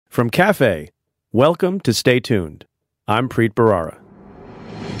From Cafe, welcome to Stay Tuned. I'm Preet Bharara.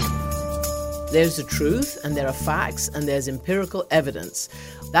 There's the truth, and there are facts, and there's empirical evidence.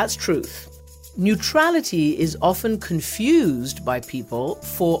 That's truth. Neutrality is often confused by people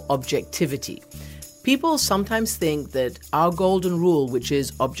for objectivity. People sometimes think that our golden rule, which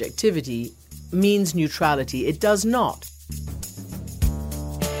is objectivity, means neutrality. It does not.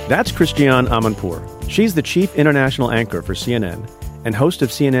 That's Christiane Amanpour. She's the chief international anchor for CNN and host of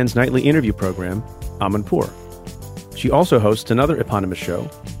CNN's nightly interview program, Amanpour. She also hosts another eponymous show,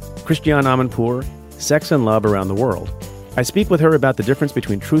 Christiane Amanpour, Sex and Love Around the World. I speak with her about the difference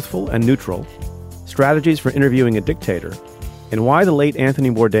between truthful and neutral, strategies for interviewing a dictator, and why the late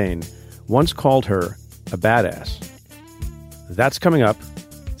Anthony Bourdain once called her a badass. That's coming up.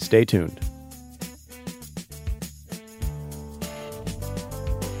 Stay tuned.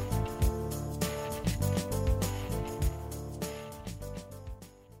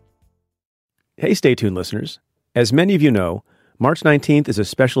 Hey, Stay Tuned listeners. As many of you know, March 19th is a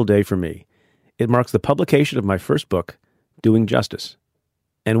special day for me. It marks the publication of my first book, Doing Justice.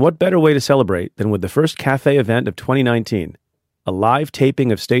 And what better way to celebrate than with the first cafe event of 2019, a live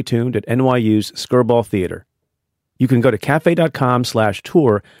taping of Stay Tuned at NYU's Skirball Theater. You can go to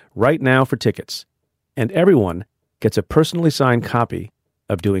cafe.com/tour right now for tickets, and everyone gets a personally signed copy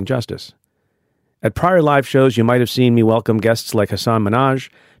of Doing Justice. At prior live shows, you might have seen me welcome guests like Hasan Minhaj,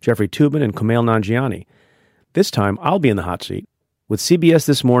 Jeffrey Toobin, and Kumail Nanjiani. This time, I'll be in the hot seat with CBS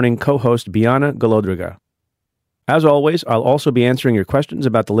This Morning co-host Biana Golodriga. As always, I'll also be answering your questions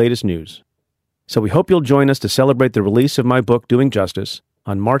about the latest news. So we hope you'll join us to celebrate the release of my book, Doing Justice,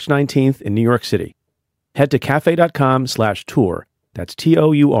 on March 19th in New York City. Head to cafe.com/tour, that's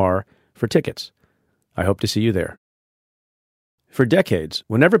TOUR, for tickets. I hope to see you there. For decades,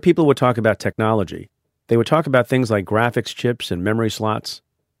 whenever people would talk about technology, they would talk about things like graphics chips and memory slots.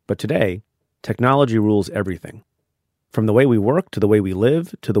 But today, technology rules everything, from the way we work to the way we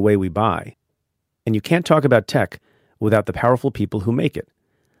live to the way we buy. And you can't talk about tech without the powerful people who make it.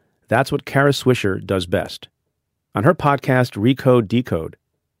 That's what Kara Swisher does best. On her podcast, Recode Decode,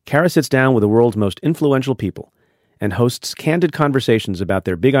 Kara sits down with the world's most influential people and hosts candid conversations about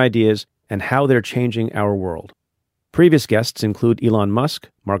their big ideas and how they're changing our world. Previous guests include Elon Musk,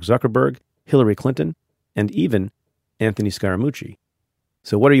 Mark Zuckerberg, Hillary Clinton, and even Anthony Scaramucci.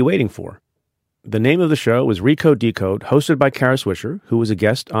 So what are you waiting for? The name of the show is Recode Decode, hosted by Kara Swisher, who was a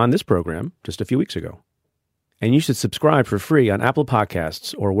guest on this program just a few weeks ago. And you should subscribe for free on Apple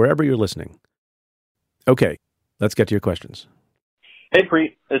Podcasts or wherever you're listening. Okay, let's get to your questions. Hey,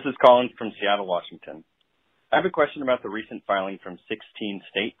 Preet. This is Colin from Seattle, Washington. I have a question about the recent filing from 16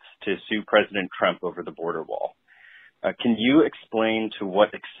 states to sue President Trump over the border wall. Can you explain to what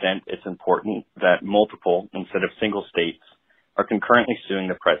extent it's important that multiple instead of single states are concurrently suing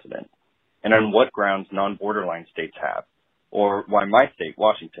the president, and on what grounds non-borderline states have, or why my state,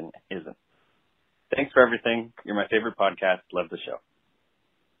 Washington, isn't? Thanks for everything. You're my favorite podcast. Love the show.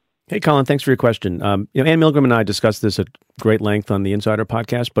 Hey, Colin, thanks for your question. Ann Milgram and I discussed this at great length on the Insider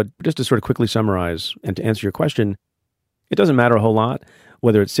podcast, but just to sort of quickly summarize and to answer your question, it doesn't matter a whole lot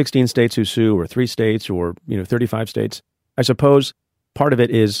whether it's 16 states who sue or 3 states or 35 states. I suppose part of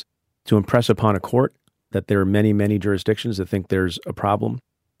it is to impress upon a court that there are many, many jurisdictions that think there's a problem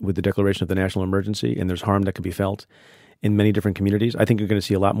with the declaration of the national emergency and there's harm that could be felt in many different communities. I think you're going to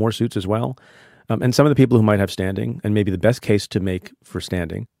see a lot more suits as well. And some of the people who might have standing, and maybe the best case to make for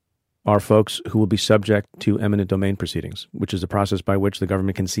standing, are folks who will be subject to eminent domain proceedings, which is a process by which the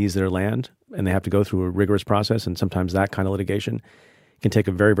government can seize their land, and they have to go through a rigorous process, and sometimes that kind of litigation can take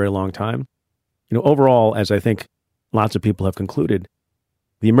a very, very long time. Overall, as I think lots of people have concluded,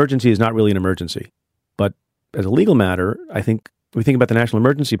 the emergency is not really an emergency. But as a legal matter, I think we think about the national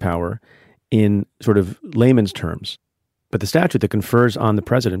emergency power in sort of layman's terms. But the statute that confers on the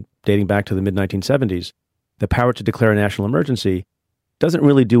president, dating back to the mid-1970s, the power to declare a national emergency, doesn't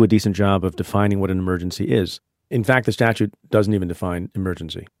really do a decent job of defining what an emergency is. In fact, the statute doesn't even define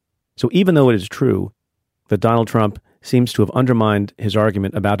emergency. So even though it is true that Donald Trump seems to have undermined his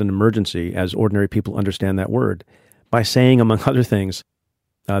argument about an emergency as ordinary people understand that word by saying, among other things,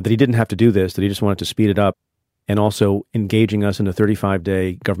 that he didn't have to do this, that he just wanted to speed it up, and also engaging us in a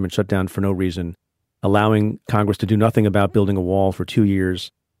 35-day government shutdown for no reason, allowing Congress to do nothing about building a wall for 2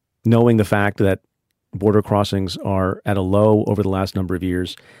 years, knowing the fact that border crossings are at a low over the last number of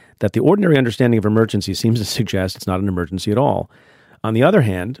years, that the ordinary understanding of emergency seems to suggest it's not an emergency at all. On the other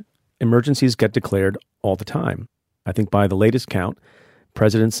hand, emergencies get declared all the time. I think by the latest count,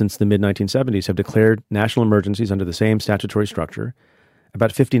 presidents since the mid-1970s have declared national emergencies under the same statutory structure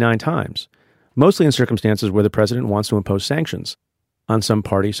about 59 times, mostly in circumstances where the president wants to impose sanctions on some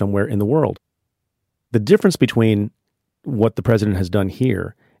party somewhere in the world. The difference between what the president has done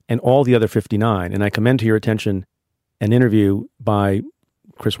here and all the other 59, and I commend to your attention an interview by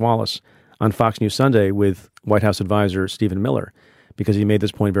Chris Wallace on Fox News Sunday with White House advisor Stephen Miller, because he made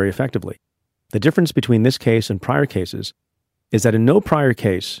this point very effectively. The difference between this case and prior cases is that in no prior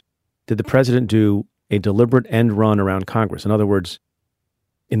case did the president do a deliberate end run around Congress. In other words,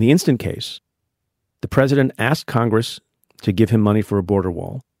 in the instant case, the president asked Congress to give him money for a border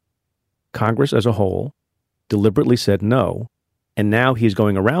wall. Congress as a whole deliberately said no, and now he's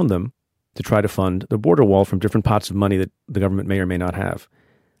going around them to try to fund the border wall from different pots of money that the government may or may not have.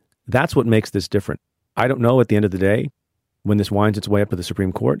 That's what makes this different. I don't know at the end of the day, when this winds its way up to the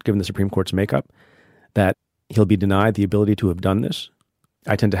Supreme Court, given the Supreme Court's makeup, that he'll be denied the ability to have done this.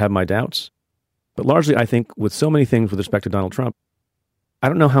 I tend to have my doubts. But largely, I think with so many things with respect to Donald Trump, I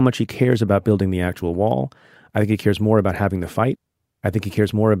don't know how much he cares about building the actual wall. I think he cares more about having the fight. I think he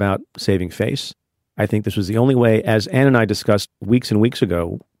cares more about saving face. I think this was the only way, as Ann and I discussed weeks and weeks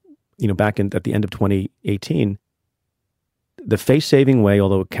ago, back at the end of 2018, the face-saving way,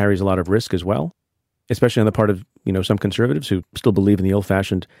 although it carries a lot of risk as well, especially on the part of, some conservatives who still believe in the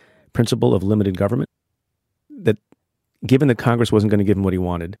old-fashioned principle of limited government, that given that Congress wasn't going to give him what he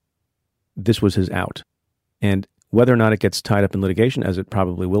wanted, this was his out. And whether or not it gets tied up in litigation, as it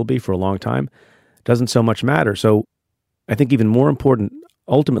probably will be for a long time, doesn't so much matter. So I think even more important,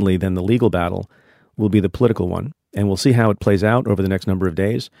 ultimately, than the legal battle will be the political one. And we'll see how it plays out over the next number of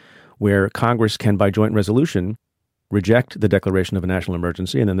days, where Congress can, by joint resolution, reject the declaration of a national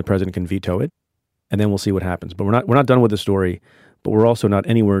emergency, and then the president can veto it. And then we'll see what happens. But we're not done with the story, but we're also not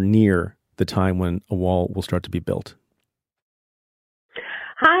anywhere near the time when a wall will start to be built.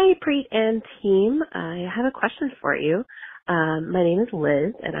 Hi, Preet and team. I have a question for you. My name is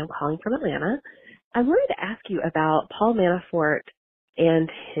Liz, and I'm calling from Atlanta. I wanted to ask you about Paul Manafort and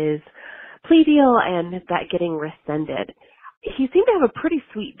his plea deal and that getting rescinded. He seemed to have a pretty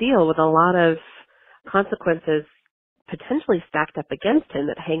sweet deal with a lot of consequences potentially stacked up against him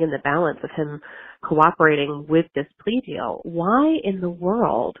that hang in the balance of him cooperating with this plea deal. Why in the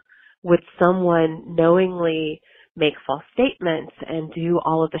world would someone knowingly make false statements and do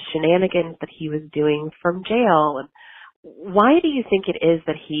all of the shenanigans that he was doing from jail? And why do you think it is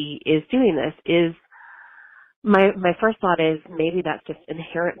that he is doing this? My first thought is maybe that's just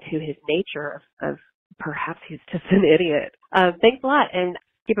inherent to his nature of perhaps he's just an idiot. Thanks a lot, and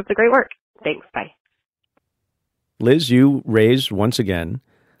keep up the great work. Thanks. Bye. Liz, you raised once again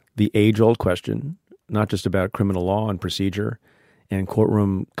the age-old question, not just about criminal law and procedure and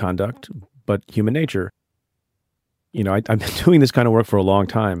courtroom conduct, but human nature. I've been doing this kind of work for a long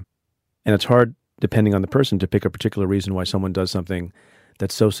time, and it's hard, depending on the person, to pick a particular reason why someone does something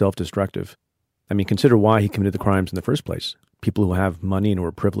that's so self-destructive. I mean, consider why he committed the crimes in the first place. People who have money and who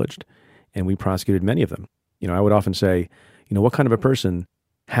are privileged, and we prosecuted many of them. I would often say, what kind of a person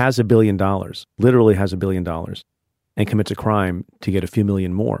has $1 billion, literally has $1 billion, and commits a crime to get a few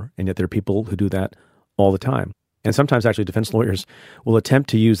million more? And yet there are people who do that all the time. And sometimes actually defense lawyers will attempt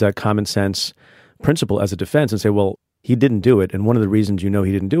to use that common sense principle as a defense and say, well, he didn't do it. And one of the reasons he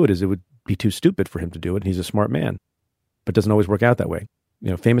didn't do it is it would be too stupid for him to do it. And he's a smart man. But it doesn't always work out that way.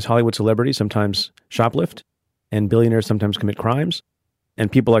 Famous Hollywood celebrities sometimes shoplift, and billionaires sometimes commit crimes.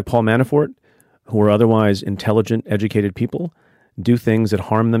 And people like Paul Manafort, who are otherwise intelligent, educated people, do things that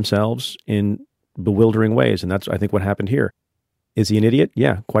harm themselves in bewildering ways. And that's, I think, what happened here. Is he an idiot?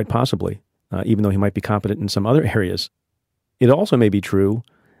 Yeah, quite possibly, even though he might be competent in some other areas. It also may be true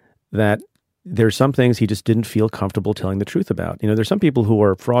that there's some things he just didn't feel comfortable telling the truth about. There's some people who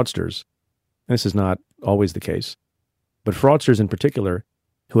are fraudsters. This is not always the case, but fraudsters in particular,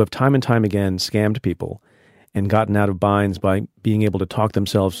 who have time and time again scammed people and gotten out of binds by being able to talk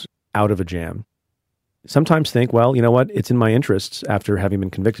themselves out of a jam, sometimes think, well, you know what, it's in my interests, after having been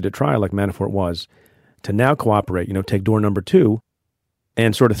convicted at trial like Manafort was, to now cooperate, take door number 2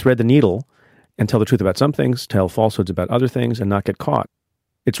 and sort of thread the needle and tell the truth about some things, tell falsehoods about other things, and not get caught.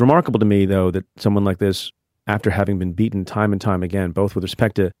 It's remarkable to me, though, that someone like this, after having been beaten time and time again, both with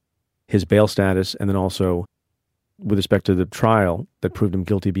respect to his bail status and then also with respect to the trial that proved him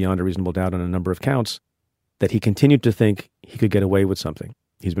guilty beyond a reasonable doubt on a number of counts, that he continued to think he could get away with something.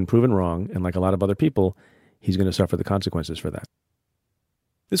 He's been proven wrong, and like a lot of other people, he's going to suffer the consequences for that.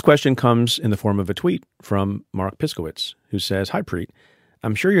 This question comes in the form of a tweet from Mark Piskowitz, who says, "Hi, Preet.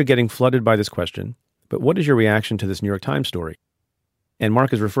 I'm sure you're getting flooded by this question, but what is your reaction to this New York Times story?" And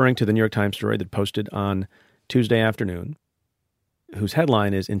Mark is referring to the New York Times story that posted on Tuesday afternoon, whose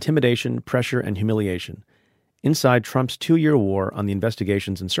headline is "Intimidation, Pressure, and Humiliation: Inside Trump's 2-year war on the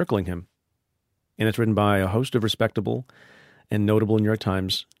investigations encircling him." And it's written by a host of respectable and notable New York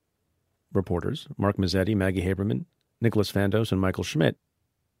Times reporters, Mark Mazzetti, Maggie Haberman, Nicholas Fandos, and Michael Schmidt.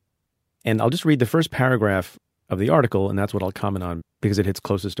 And I'll just read the first paragraph of the article, and that's what I'll comment on because it hits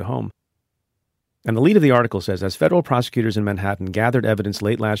closest to home. And the lead of the article says, as federal prosecutors in Manhattan gathered evidence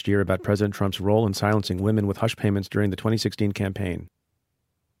late last year about President Trump's role in silencing women with hush payments during the 2016 campaign,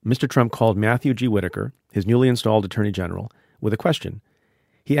 Mr. Trump called Matthew G. Whitaker, his newly installed Attorney General, with a question.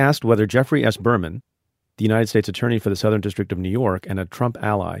 He asked whether Jeffrey S. Berman, the United States Attorney for the Southern District of New York and a Trump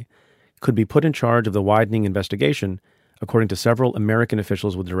ally, could be put in charge of the widening investigation, according to several American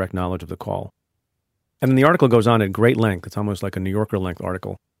officials with direct knowledge of the call. And then the article goes on at great length, it's almost like a New Yorker-length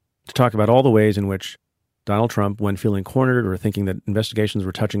article, to talk about all the ways in which Donald Trump, when feeling cornered or thinking that investigations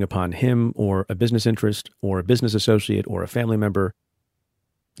were touching upon him or a business interest or a business associate or a family member,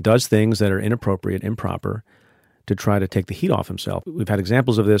 does things that are inappropriate, improper, to try to take the heat off himself. We've had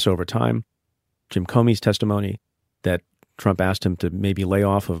examples of this over time. Jim Comey's testimony that Trump asked him to maybe lay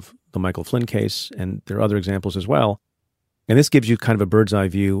off of the Michael Flynn case, and there are other examples as well. And this gives you kind of a bird's eye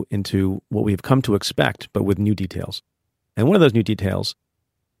view into what we've come to expect, but with new details. And one of those new details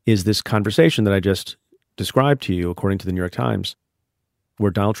is this conversation that I just described to you, according to the New York Times,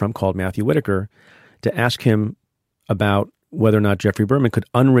 where Donald Trump called Matthew Whitaker to ask him about whether or not Jeffrey Berman could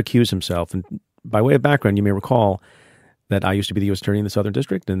unrecuse himself. And by way of background, you may recall that I used to be the U.S. Attorney in the Southern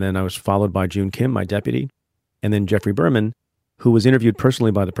District, and then I was followed by June Kim, my deputy, and then Jeffrey Berman, who was interviewed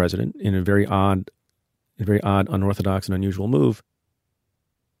personally by the president in a very odd, unorthodox, and unusual move,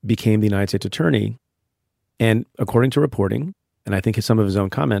 became the United States Attorney. And according to reporting, and I think some of his own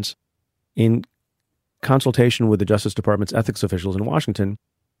comments, in consultation with the Justice Department's ethics officials in Washington,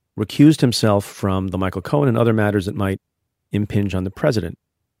 recused himself from the Michael Cohen and other matters that might impinge on the president,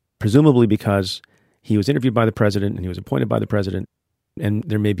 presumably because he was interviewed by the president and he was appointed by the president, and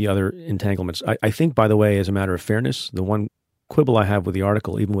there may be other entanglements. I think, by the way, as a matter of fairness, the one quibble I have with the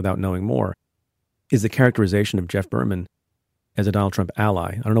article, even without knowing more, is the characterization of Jeff Berman as a Donald Trump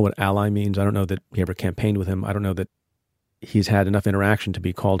ally. I don't know what ally means. I don't know that he ever campaigned with him. I don't know that he's had enough interaction to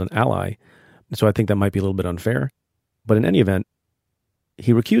be called an ally. So I think that might be a little bit unfair. But in any event,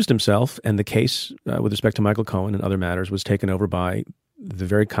 he recused himself, and the case with respect to Michael Cohen and other matters was taken over by the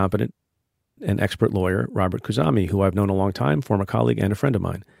very competent and expert lawyer, Robert Khuzami, who I've known a long time, former colleague and a friend of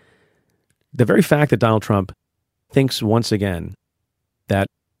mine. The very fact that Donald Trump thinks once again that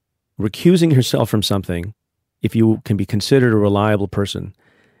recusing yourself from something, if you can be considered a reliable person,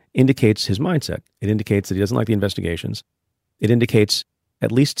 indicates his mindset. It indicates that he doesn't like the investigations. It indicates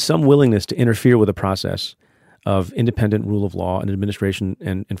at least some willingness to interfere with the process of independent rule of law and administration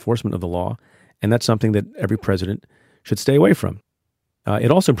and enforcement of the law. And that's something that every president should stay away from.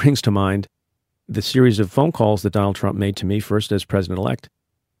 It also brings to mind the series of phone calls that Donald Trump made to me, first as president-elect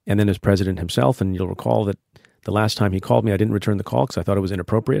and then as president himself. And you'll recall that the last time he called me, I didn't return the call because I thought it was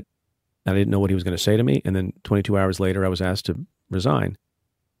inappropriate. And I didn't know what he was going to say to me. And then 22 hours later, I was asked to resign.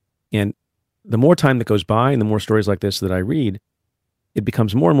 And the more time that goes by and the more stories like this that I read, it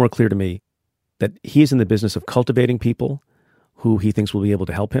becomes more and more clear to me that he's in the business of cultivating people who he thinks will be able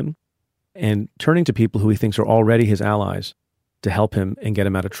to help him and turning to people who he thinks are already his allies to help him and get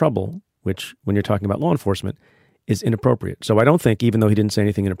him out of trouble, which, when you're talking about law enforcement, is inappropriate. So I don't think, even though he didn't say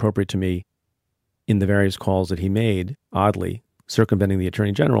anything inappropriate to me in the various calls that he made, oddly, circumventing the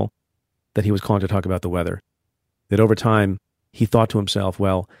Attorney General, that he was calling to talk about the weather. That over time, he thought to himself,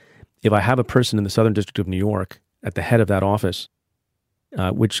 well, if I have a person in the Southern District of New York at the head of that office,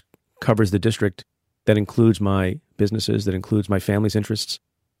 which covers the district that includes my businesses, that includes my family's interests,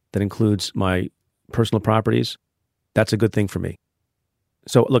 that includes my personal properties, that's a good thing for me.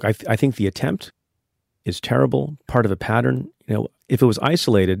 So look, I think the attempt is terrible, part of a pattern. If it was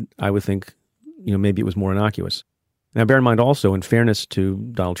isolated, I would think, maybe it was more innocuous. Now, bear in mind also, in fairness to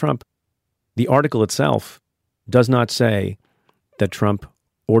Donald Trump, the article itself does not say that Trump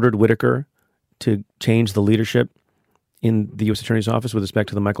ordered Whitaker to change the leadership in the U.S. Attorney's Office with respect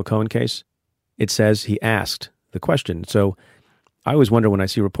to the Michael Cohen case. It says he asked the question. So I always wonder when I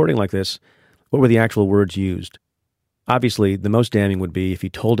see reporting like this, what were the actual words used? Obviously, the most damning would be if he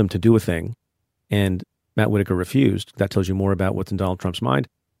told him to do a thing and Matt Whitaker refused. That tells you more about what's in Donald Trump's mind.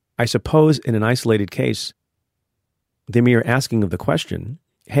 I suppose in an isolated case, the mere asking of the question,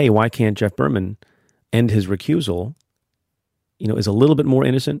 hey, why can't Jeff Berman end his recusal, is a little bit more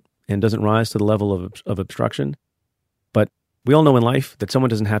innocent and doesn't rise to the level of obstruction. But we all know in life that someone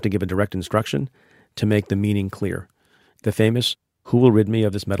doesn't have to give a direct instruction to make the meaning clear. The famous, who will rid me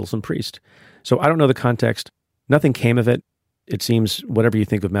of this meddlesome priest? So I don't know the context. Nothing came of it. It seems, whatever you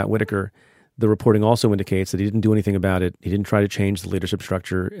think of Matt Whitaker, the reporting also indicates that he didn't do anything about it. He didn't try to change the leadership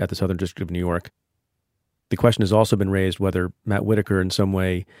structure at the Southern District of New York. The question has also been raised whether Matt Whitaker in some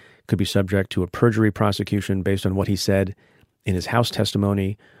way could be subject to a perjury prosecution based on what he said in his House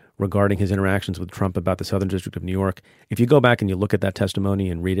testimony regarding his interactions with Trump about the Southern District of New York. If you go back and you look at that testimony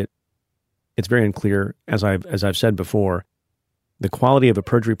and read it, it's very unclear. As I've said before, the quality of a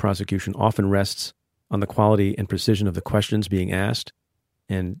perjury prosecution often rests on the quality and precision of the questions being asked.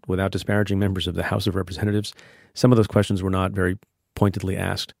 And without disparaging members of the House of Representatives, some of those questions were not very pointedly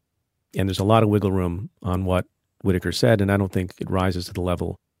asked. And there's a lot of wiggle room on what Whitaker said, and I don't think it rises to the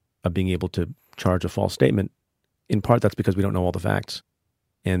level of being able to charge a false statement. In part, that's because we don't know all the facts.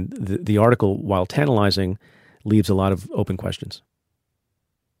 And the article, while tantalizing, leaves a lot of open questions.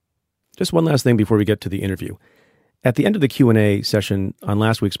 Just one last thing before we get to the interview. At the end of the Q&A session on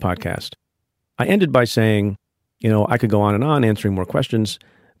last week's podcast, I ended by saying, I could go on and on answering more questions,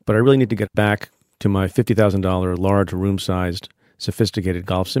 but I really need to get back to my $50,000 large room-sized sophisticated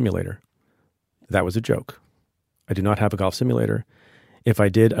golf simulator. That was a joke. I do not have a golf simulator. If I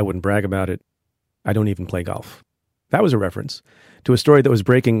did, I wouldn't brag about it. I don't even play golf. That was a reference to a story that was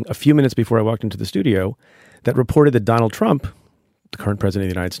breaking a few minutes before I walked into the studio that reported that Donald Trump, the current president of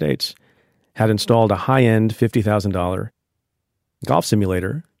the United States, had installed a high-end $50,000 golf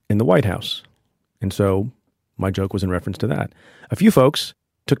simulator in the White House. And so my joke was in reference to that. A few folks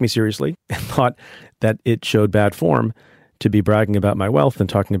took me seriously and thought that it showed bad form to be bragging about my wealth and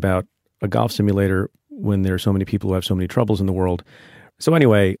talking about a golf simulator when there are so many people who have so many troubles in the world. So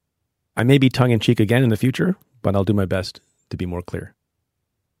anyway, I may be tongue-in-cheek again in the future, but I'll do my best to be more clear.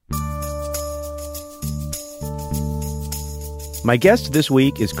 My guest this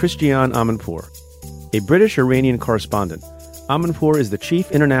week is Christiane Amanpour, a British-Iranian correspondent. Amanpour is the chief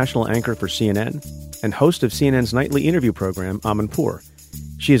international anchor for CNN and host of CNN's nightly interview program, Amanpour.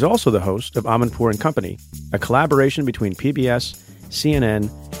 She is also the host of Amanpour & Company, a collaboration between PBS, CNN,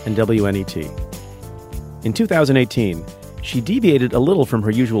 and WNET. In 2018, she deviated a little from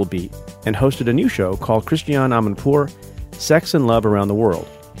her usual beat and hosted a new show called Christiane Amanpour, Sex and Love Around the World.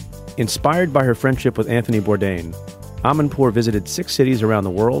 Inspired by her friendship with Anthony Bourdain, Amanpour visited 6 cities around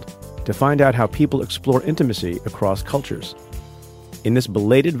the world to find out how people explore intimacy across cultures. In this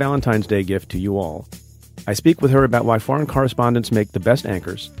belated Valentine's Day gift to you all, I speak with her about why foreign correspondents make the best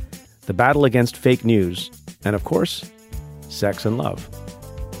anchors, the battle against fake news, and of course, sex and love.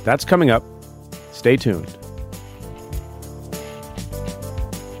 That's coming up. Stay tuned.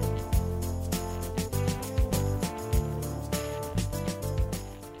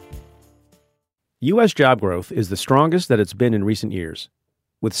 U.S. job growth is the strongest that it's been in recent years.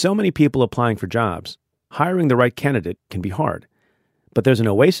 With so many people applying for jobs, hiring the right candidate can be hard. But there's an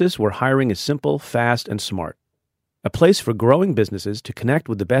oasis where hiring is simple, fast, and smart. A place for growing businesses to connect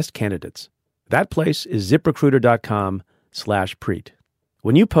with the best candidates. That place is ZipRecruiter.com/Preet.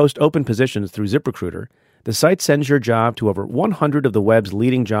 When you post open positions through ZipRecruiter, the site sends your job to over 100 of the web's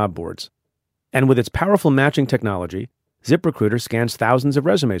leading job boards. And with its powerful matching technology, ZipRecruiter scans thousands of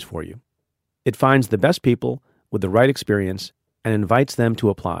resumes for you. It finds the best people with the right experience and invites them to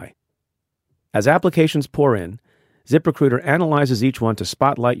apply. As applications pour in, ZipRecruiter analyzes each one to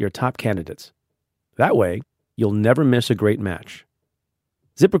spotlight your top candidates. That way, you'll never miss a great match.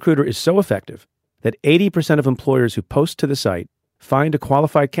 ZipRecruiter is so effective that 80% of employers who post to the site find a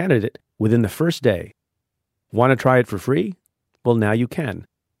qualified candidate within the first day. Want to try it for free? Well, now you can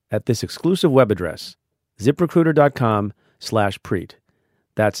at this exclusive web address, ZipRecruiter.com/Preet.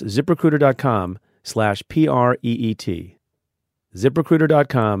 That's ZipRecruiter.com/Preet.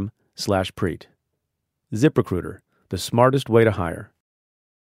 ZipRecruiter.com/Preet. ZipRecruiter, the smartest way to hire.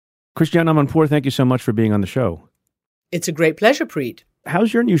 Christiane Amanpour, thank you so much for being on the show. It's a great pleasure, Preet.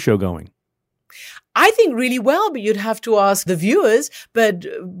 How's your new show going? I think really well, but you'd have to ask the viewers. But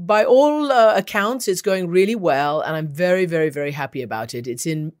by all accounts, it's going really well, and I'm very, very, very happy about it. It's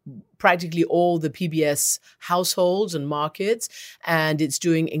in practically all the PBS households and markets, and it's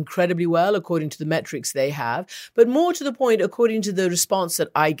doing incredibly well according to the metrics they have. But more to the point, according to the response that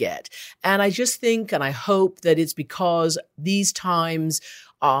I get. And I just think and I hope that it's because these times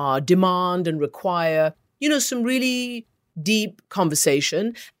demand and require, some really deep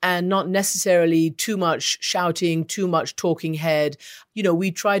conversation and not necessarily too much shouting, too much talking head.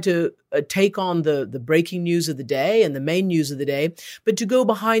 We try to take on the breaking news of the day and the main news of the day, but to go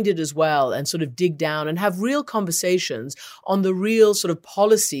behind it as well and sort of dig down and have real conversations on the real sort of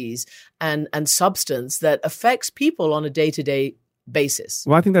policies and substance that affects people on a day-to-day basis.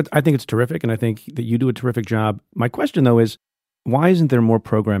 Well, I think it's terrific, and I think that you do a terrific job. My question, though, is why isn't there more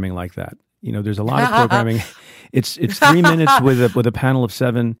programming like that? There's a lot of programming. It's 3 minutes with a panel of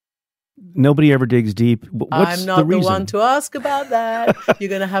 7. nobody ever digs deep. What's I'm not the reason? one to ask about that. You're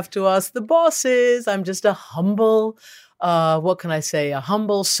going to have to ask the bosses. I'm just a humble, what can I say, a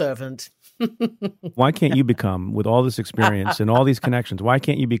humble servant. Why can't you become, with all this experience and all these connections, why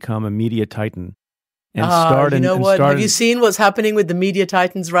can't you become a media titan and start? You know and what? start Have you seen what's happening with the media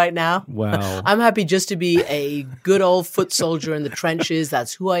titans right now? Wow. I'm happy just to be a good old foot soldier in the trenches.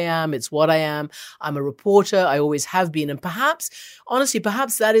 That's who I am. It's what I am. I'm a reporter. I always have been. And perhaps, honestly,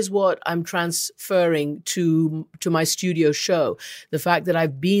 perhaps that is what I'm transferring to my studio show. The fact that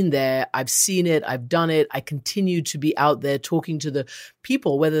I've been there, I've seen it, I've done it. I continue to be out there talking to the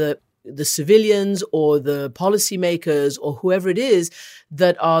people, whether the civilians or the policymakers or whoever it is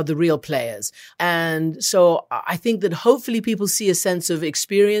that are the real players. And so I think that hopefully people see a sense of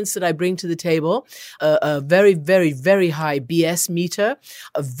experience that I bring to the table, a very, very, very high BS meter,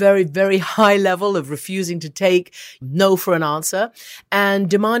 a very, very high level of refusing to take no for an answer, and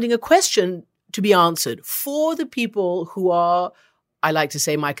demanding a question to be answered for the people who are, I like to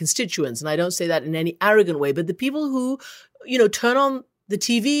say, my constituents. And I don't say that in any arrogant way, but the people who, turn on the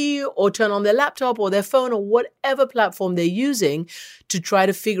TV or turn on their laptop or their phone or whatever platform they're using to try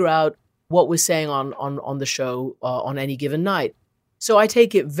to figure out what we're saying on the show on any given night. So I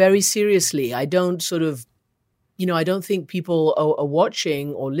take it very seriously. I don't I don't think people are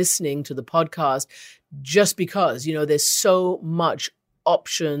watching or listening to the podcast just because, there's so much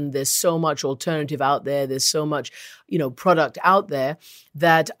option, there's so much alternative out there, there's so much, product out there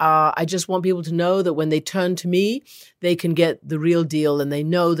that I just want people to know that when they turn to me, they can get the real deal, and they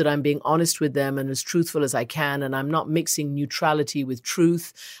know that I'm being honest with them and as truthful as I can, and I'm not mixing neutrality with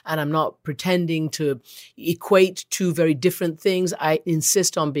truth, and I'm not pretending to equate two very different things. I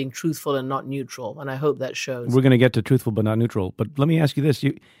insist on being truthful and not neutral, and I hope that shows. We're going to get to truthful but not neutral, but let me ask you this.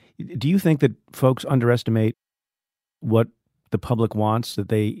 Do you think that folks underestimate what the public wants, that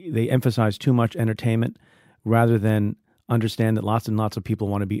they emphasize too much entertainment rather than understand that lots and lots of people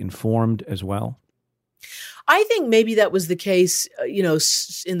want to be informed as well? I think maybe that was the case,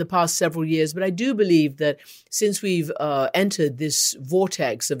 in the past several years. But I do believe that since we've entered this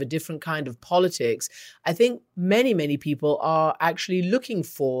vortex of a different kind of politics, I think many, many people are actually looking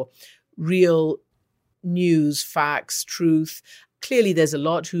for real news, facts, truth. Clearly, there's a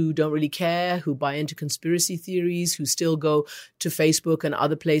lot who don't really care, who buy into conspiracy theories, who still go to Facebook and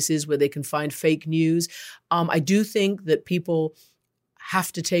other places where they can find fake news. I do think that people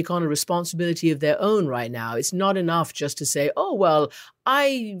have to take on a responsibility of their own right now. It's not enough just to say, oh, well,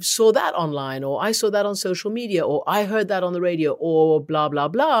 I saw that online, or I saw that on social media, or I heard that on the radio, or blah, blah,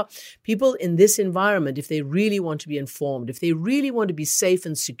 blah. People in this environment, if they really want to be informed, if they really want to be safe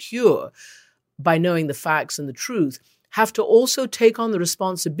and secure by knowing the facts and the truth, have to also take on the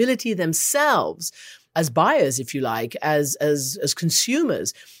responsibility themselves as buyers, if you like, as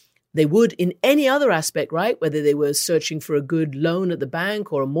consumers. They would in any other aspect, right? Whether they were searching for a good loan at the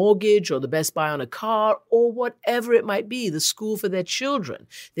bank or a mortgage or the best buy on a car or whatever it might be, the school for their children.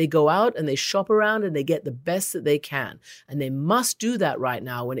 They go out and they shop around and they get the best that they can. And they must do that right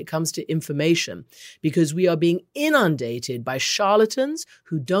now when it comes to information, because we are being inundated by charlatans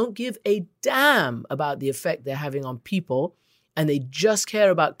who don't give a damn about the effect they're having on people. And they just care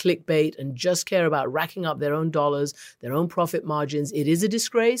about clickbait and just care about racking up their own dollars, their own profit margins. It is a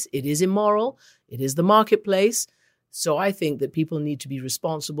disgrace. It is immoral. It is the marketplace. So I think that people need to be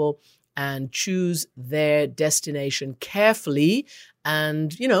responsible and choose their destination carefully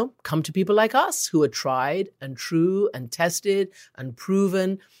and, come to people like us who are tried and true and tested and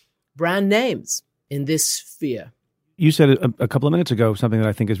proven brand names in this sphere. You said a couple of minutes ago something that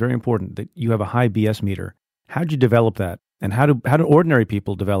I think is very important, that you have a high BS meter. How did you develop that? And how do ordinary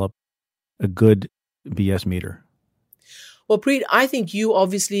people develop a good BS meter? Well, Preet, I think you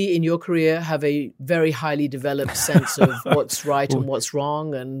obviously in your career have a very highly developed sense of what's right and what's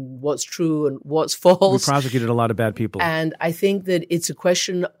wrong and what's true and what's false. We prosecuted a lot of bad people. And I think that it's a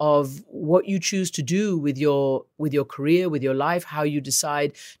question of what you choose to do with your career, with your life, how you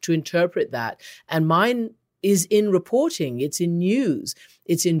decide to interpret that. And mine is in reporting. It's in news.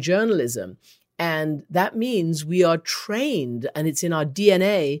 It's in journalism. And that means we are trained, and it's in our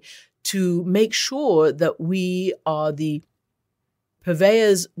DNA, to make sure that we are the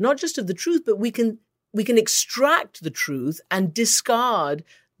purveyors, not just of the truth, but we can extract the truth and discard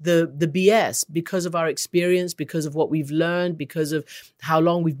the BS because of our experience, because of what we've learned, because of how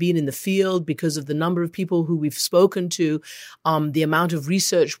long we've been in the field, because of the number of people who we've spoken to, the amount of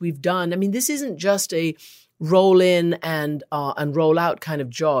research we've done. I mean, this isn't just a roll in and roll out kind of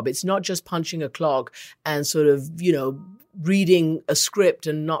job. It's not just punching a clock and sort of, reading a script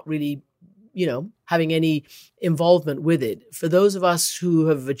and not really having any involvement with it. For those of us who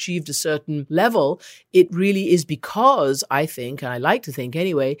have achieved a certain level, it really is because I think, and I like to think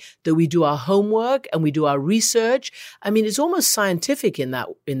anyway, that we do our homework and we do our research. I mean, it's almost scientific in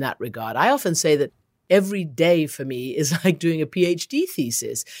that regard. I often say that every day for me is like doing a PhD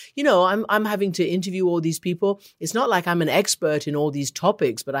thesis. I'm having to interview all these people. It's not like I'm an expert in all these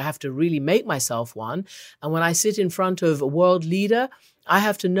topics, but I have to really make myself one. And when I sit in front of a world leader, I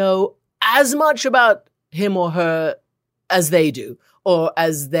have to know as much about him or her as they do, or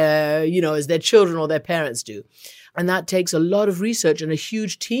as their children or their parents do. And that takes a lot of research and a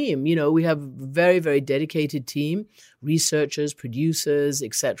huge team. We have a very, very dedicated team, researchers, producers,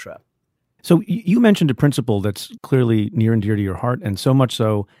 etc. So you mentioned a principle that's clearly near and dear to your heart, and so much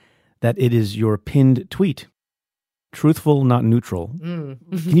so that it is your pinned tweet. Truthful, not neutral. Can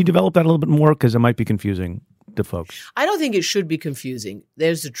you develop that a little bit more? Because it might be confusing to folks. I don't think it should be confusing.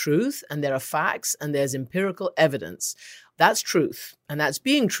 There's the truth, and there are facts, and there's empirical evidence. That's truth, and that's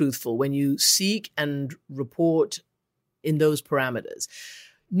being truthful when you seek and report in those parameters.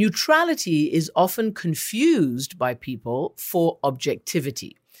 Neutrality is often confused by people for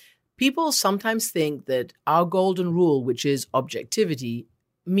objectivity. People sometimes think that our golden rule, which is objectivity,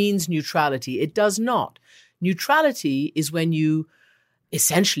 means neutrality. It does not. Neutrality is when you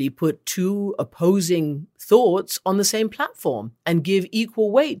essentially put two opposing thoughts on the same platform and give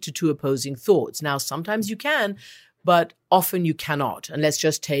equal weight to two opposing thoughts. Now, sometimes you can, but often you cannot. And let's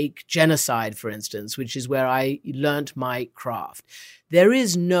just take genocide, for instance, which is where I learnt my craft. There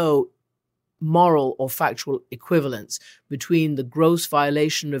is no moral or factual equivalence between the gross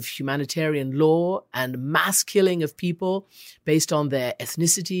violation of humanitarian law and mass killing of people based on their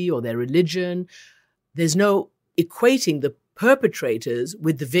ethnicity or their religion. There's no equating the perpetrators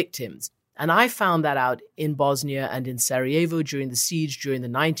with the victims. And I found that out in Bosnia and in Sarajevo during the siege during the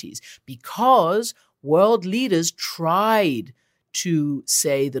 90s, because world leaders tried to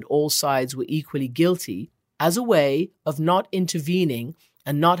say that all sides were equally guilty as a way of not intervening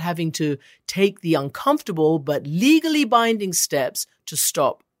and not having to take the uncomfortable but legally binding steps to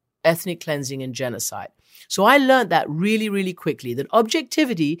stop ethnic cleansing and genocide. So I learned that really, really quickly, that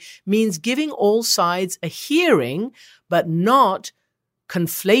objectivity means giving all sides a hearing, but not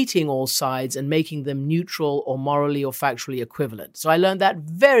conflating all sides and making them neutral or morally or factually equivalent. So I learned that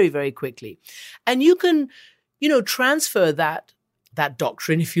very, very quickly. And you can, transfer that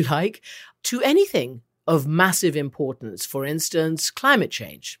doctrine, if you like, to anything of massive importance. For instance, climate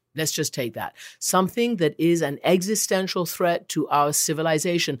change. Let's just take that. Something that is an existential threat to our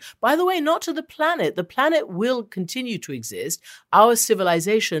civilization. By the way, not to the planet. The planet will continue to exist. Our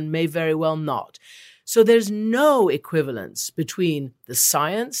civilization may very well not. So there's no equivalence between the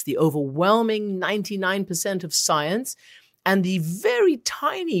science, the overwhelming 99% of science, and the very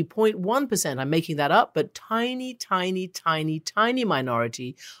tiny 0.1%, I'm making that up, but tiny, tiny, tiny, tiny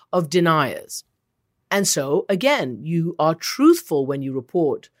minority of deniers. And so, again, you are truthful when you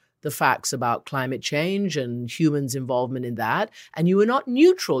report the facts about climate change and humans' involvement in that. And you are not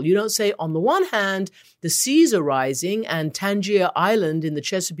neutral. You don't say, on the one hand, the seas are rising and Tangier Island in the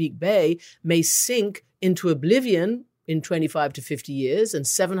Chesapeake Bay may sink into oblivion in 25 to 50 years, and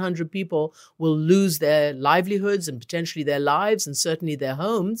 700 people will lose their livelihoods and potentially their lives and certainly their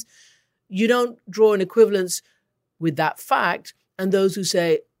homes. You don't draw an equivalence with that fact. And those who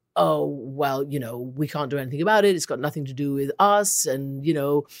say, oh, well, we can't do anything about it. It's got nothing to do with us and,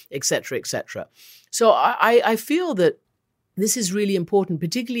 et cetera, et cetera. So I feel that this is really important,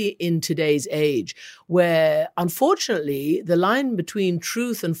 particularly in today's age, where unfortunately the line between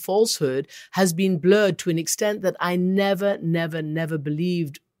truth and falsehood has been blurred to an extent that I never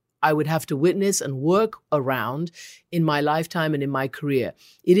believed I would have to witness and work around in my lifetime and in my career.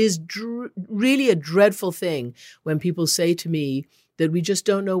 It is really a dreadful thing when people say to me that we just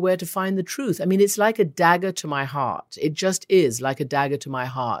don't know where to find the truth. I mean, it's like a dagger to my heart. It just is like a dagger to my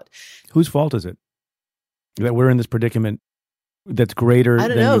heart. Whose fault is it that we're in this predicament that's greater? I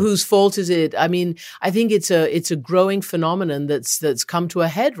don't know. Whose fault is it? I mean, I think it's a growing phenomenon that's come to a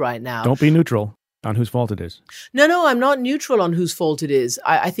head right now. Don't be neutral on whose fault it is. No, I'm not neutral on whose fault it is.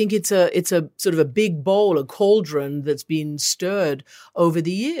 I think it's a sort of a big bowl, a cauldron that's been stirred over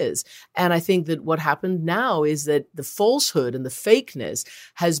the years. And I think that what happened now is that the falsehood and the fakeness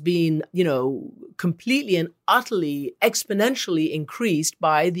has been, completely and utterly exponentially increased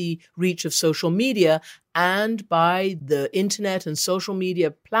by the reach of social media and by the internet and social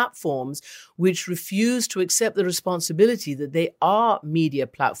media platforms, which refuse to accept the responsibility that they are media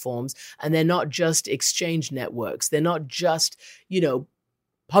platforms and they're not just exchange networks. They're not just,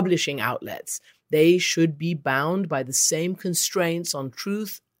 publishing outlets. They should be bound by the same constraints on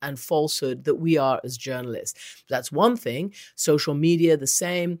truth and falsehood that we are as journalists. That's one thing. Social media, the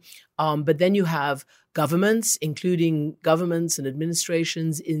same. But then you have governments, including governments and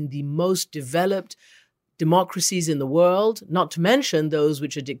administrations in the most developed democracies in the world, not to mention those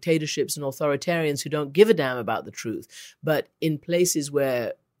which are dictatorships and authoritarians who don't give a damn about the truth. But in places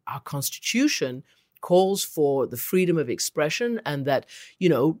where our Constitution calls for the freedom of expression and that,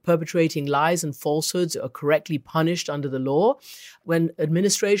 perpetrating lies and falsehoods are correctly punished under the law, when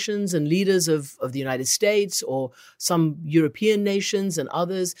administrations and leaders of the United States or some European nations and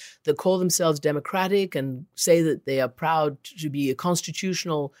others that call themselves democratic and say that they are proud to be a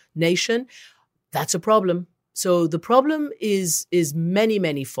constitutional nation, that's a problem. So the problem is many,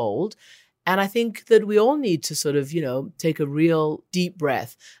 many-fold. And I think that we all need to sort of, take a real deep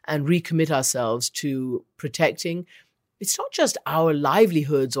breath and recommit ourselves to protecting. It's not just our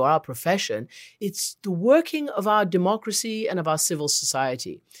livelihoods or our profession. It's the working of our democracy and of our civil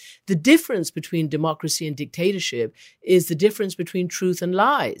society. The difference between democracy and dictatorship is the difference between truth and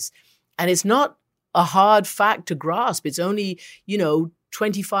lies. And it's not a hard fact to grasp. It's only,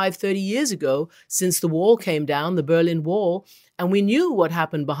 25, 30 years ago since the wall came down, the Berlin Wall, and we knew what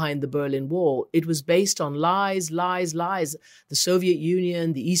happened behind the Berlin Wall. It was based on lies, lies, lies. The Soviet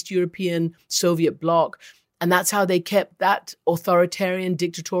Union, the East European Soviet bloc, and that's how they kept that authoritarian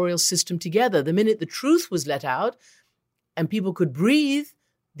dictatorial system together. The minute the truth was let out and people could breathe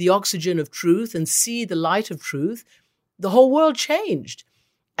the oxygen of truth and see the light of truth, the whole world changed.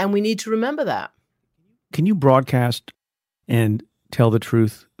 And we need to remember that. Can you broadcast and tell the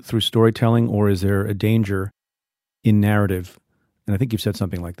truth through storytelling, or is there a danger in narrative? And I think you've said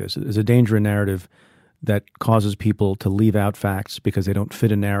something like this. There's a danger in narrative that causes people to leave out facts because they don't fit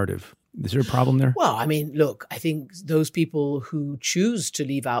a narrative. Is there a problem there? Well, I mean, look, I think those people who choose to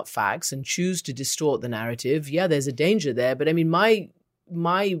leave out facts and choose to distort the narrative, yeah, there's a danger there. But I mean,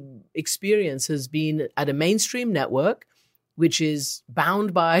 my experience has been at a mainstream network, which is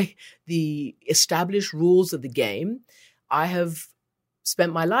bound by the established rules of the game. I have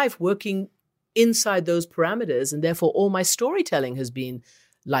spent my life working inside those parameters, and therefore all my storytelling has been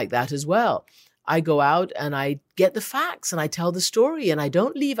like that as well. I go out and I get the facts and I tell the story, and I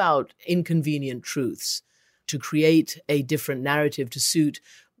don't leave out inconvenient truths to create a different narrative to suit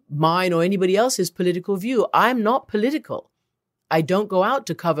mine or anybody else's political view. I'm not political. I don't go out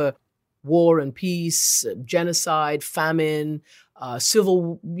to cover war and peace, genocide, famine,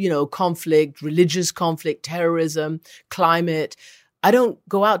 civil, conflict, religious conflict, terrorism, climate. I don't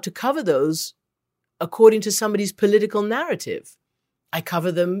go out to cover those according to somebody's political narrative. I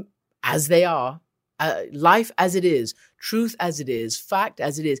cover them as they are, life as it is, truth as it is, fact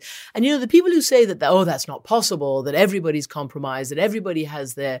as it is. And, the people who say that, that's not possible, that everybody's compromised, that everybody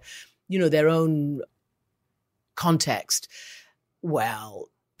has their own context. Well,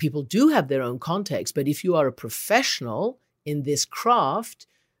 people do have their own context, but if you are a professional in this craft,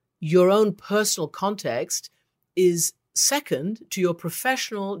 your own personal context is second to your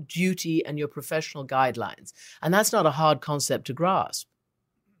professional duty and your professional guidelines. And that's not a hard concept to grasp.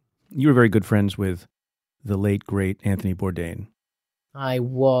 You were very good friends with the late, great Anthony Bourdain. I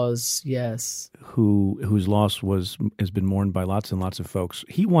was, yes. Whose loss has been mourned by lots and lots of folks.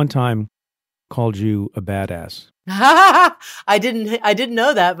 He one time called you a badass. I didn't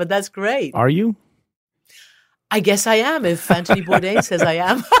know that, but that's great. Are you? I guess I am, if Anthony Bourdain says I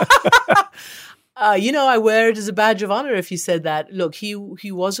am. I wear it as a badge of honor if he said that. Look, he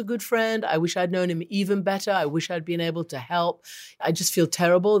was a good friend. I wish I'd known him even better. I wish I'd been able to help. I just feel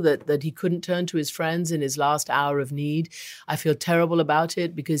terrible that he couldn't turn to his friends in his last hour of need. I feel terrible about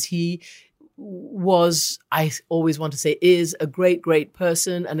it because he was, I always want to say, is a great, great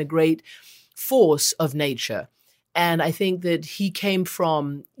person and a great force of nature. And I think that he came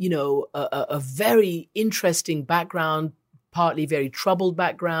from, a very interesting background, partly very troubled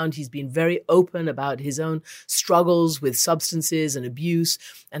background. He's been very open about his own struggles with substances and abuse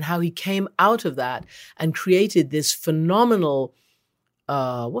and how he came out of that and created this phenomenal,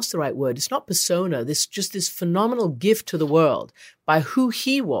 what's the right word? It's not persona, this phenomenal gift to the world by who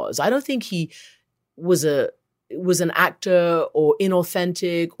he was. I don't think he was an actor or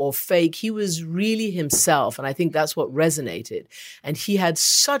inauthentic or fake. He was really himself. And I think that's what resonated. And he had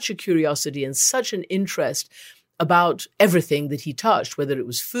such a curiosity and such an interest about everything that he touched, whether it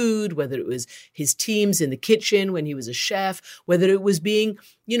was food, whether it was his teams in the kitchen when he was a chef, whether it was being,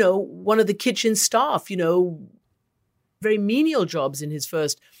 one of the kitchen staff, very menial jobs in his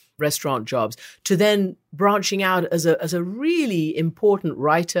first restaurant jobs, to then branching out as a really important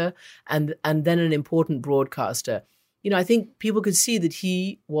writer and then an important broadcaster. I think people could see that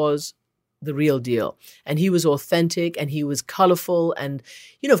he was the real deal. And he was authentic and he was colorful. And,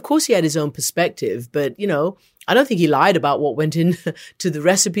 of course he had his own perspective, but, I don't think he lied about what went in to the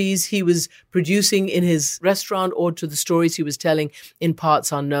recipes he was producing in his restaurant or to the stories he was telling in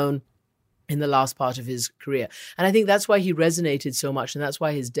parts unknown in the last part of his career. And I think that's why he resonated so much. And that's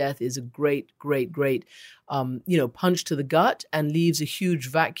why his death is a great, great, great, punch to the gut and leaves a huge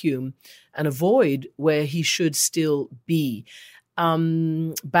vacuum and a void where he should still be.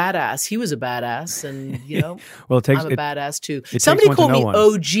 Badass. He was a badass, and well, I'm a badass too. Somebody called me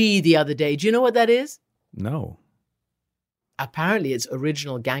OG the other day. Do you know what that is? No. Apparently, it's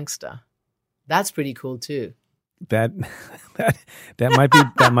original gangster. That's pretty cool too. That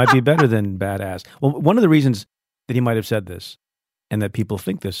might be better than badass. Well, one of the reasons that he might have said this, and that people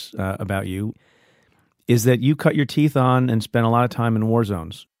think this about you, is that you cut your teeth on and spent a lot of time in war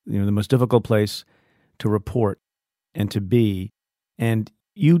zones. The most difficult place to report and to be. And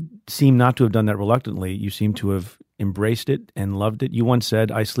you seem not to have done that reluctantly. You seem to have embraced it and loved it. You once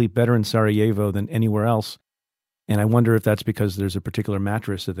said, "I sleep better in Sarajevo than anywhere else." And I wonder if that's because there's a particular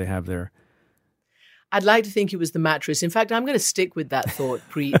mattress that they have there. I'd like to think it was the mattress. In fact, I'm going to stick with that thought,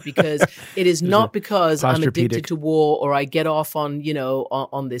 Preet, because it is not because I'm addicted to war or I get off on,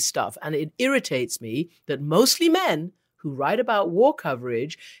 on this stuff. And it irritates me that mostly men who write about war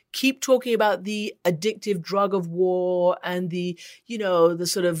coverage keep talking about the addictive drug of war and the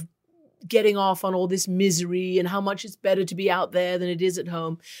sort of getting off on all this misery and how much it's better to be out there than it is at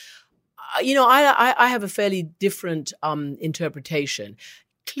home. I have a fairly different interpretation.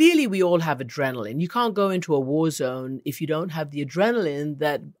 Clearly, we all have adrenaline. You can't go into a war zone if you don't have the adrenaline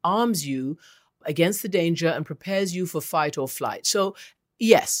that arms you against the danger and prepares you for fight or flight. So,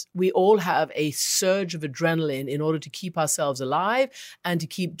 yes, we all have a surge of adrenaline in order to keep ourselves alive and to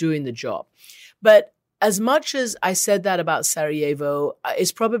keep doing the job. But as much as I said that about Sarajevo,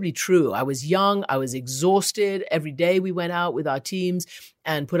 it's probably true. I was young. I was exhausted. Every day we went out with our teams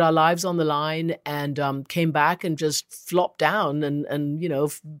and put our lives on the line and came back and just flopped down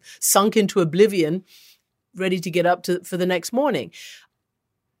and sunk into oblivion, ready to get up for the next morning.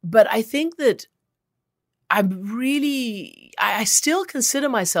 But I think that I still consider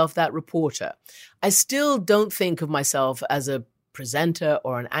myself that reporter. I still don't think of myself as a presenter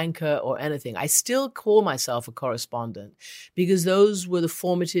or an anchor or anything. I still call myself a correspondent because those were the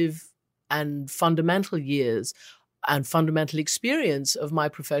formative and fundamental years and fundamental experience of my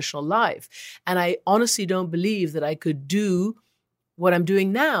professional life. And I honestly don't believe that I could do what I'm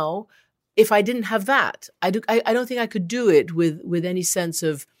doing now if I didn't have that. I don't think I could do it with any sense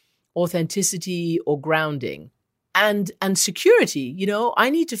of authenticity or grounding. And security, I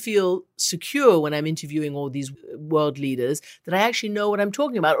need to feel secure when I'm interviewing all these world leaders that I actually know what I'm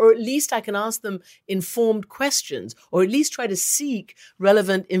talking about, or at least I can ask them informed questions, or at least try to seek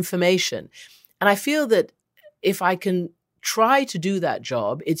relevant information. And I feel that if I can try to do that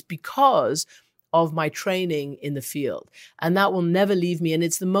job, it's because of my training in the field. And that will never leave me. And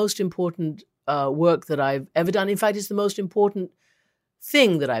it's the most important work that I've ever done. In fact, it's the most important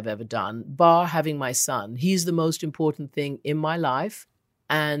thing that I've ever done, bar having my son. He's the most important thing in my life.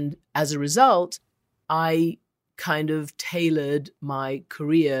 And as a result, I kind of tailored my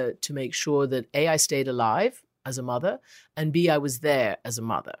career to make sure that A, I stayed alive as a mother, and B, I was there as a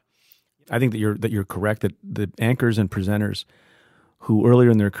mother. I think that you're correct, that the anchors and presenters who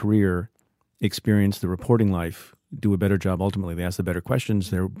earlier in their career experience the reporting life do a better job ultimately. They ask the better questions,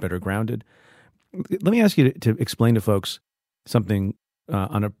 they're better grounded. Let me ask you to explain to folks something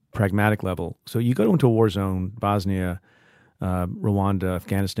on a pragmatic level. So you go into a war zone, Bosnia, Rwanda,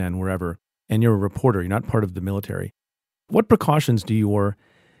 Afghanistan, wherever, and you're a reporter. You're not part of the military. What precautions do your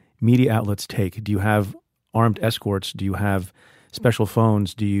media outlets take? Do you have armed escorts? Do you have special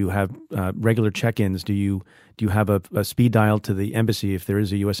phones? Do you have regular check-ins? Do you have a speed dial to the embassy if there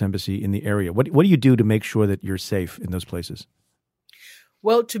is a U.S. embassy in the area? What do you do to make sure that you're safe in those places?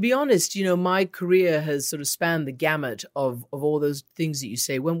 Well, to be honest, my career has sort of spanned the gamut of all those things that you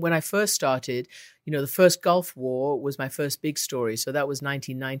say. When I first started, the first Gulf War was my first big story. So that was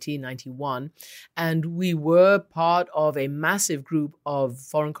 1990, 91. And we were part of a massive group of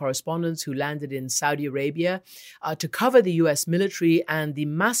foreign correspondents who landed in Saudi Arabia to cover the U.S. military and the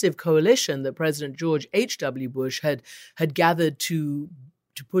massive coalition that President George H.W. Bush had gathered to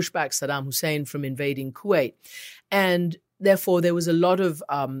push back Saddam Hussein from invading Kuwait. And therefore, there was a lot of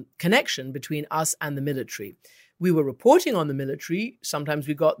connection between us and the military. We were reporting on the military. Sometimes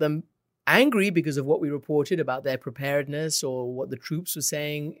we got them angry because of what we reported about their preparedness or what the troops were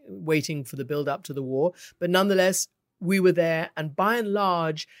saying, waiting for the build-up to the war. But nonetheless, we were there, and by and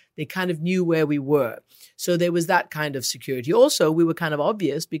large, they kind of knew where we were. So there was that kind of security. Also, we were kind of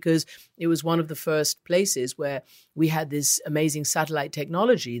obvious because it was one of the first places where we had this amazing satellite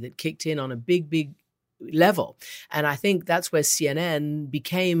technology that kicked in on a big level. And I think that's where CNN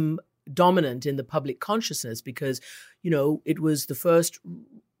became dominant in the public consciousness because, it was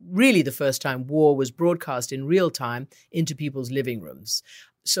really the first time war was broadcast in real time into people's living rooms.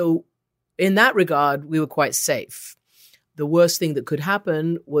 So in that regard, we were quite safe. The worst thing that could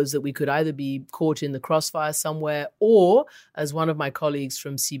happen was that we could either be caught in the crossfire somewhere, or as one of my colleagues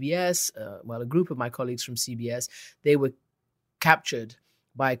from CBS, a group of my colleagues from CBS, they were captured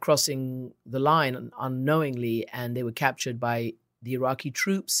by crossing the line unknowingly, and they were captured by the Iraqi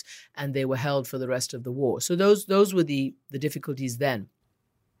troops, and they were held for the rest of the war. So those were the difficulties then.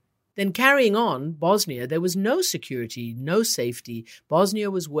 Then carrying on, Bosnia, there was no security, no safety.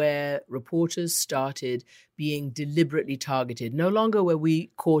 Bosnia was where reporters started being deliberately targeted. No longer were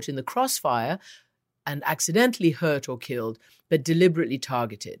we caught in the crossfire and accidentally hurt or killed, but deliberately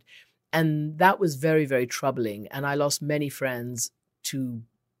targeted. And that was very, very troubling. And I lost many friends to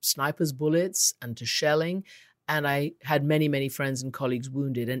snipers' bullets and to shelling. And I had many, many friends and colleagues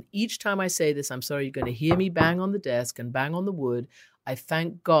wounded. And each time I say this, I'm sorry, you're going to hear me bang on the desk and bang on the wood. I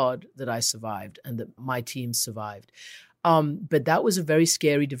thank God that I survived and that my team survived. But that was a very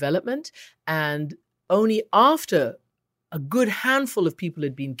scary development. And only after a good handful of people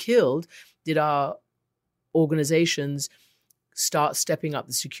had been killed did our organizations start stepping up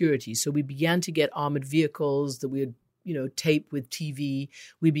the security. So we began to get armored vehicles that we had, taped with TV.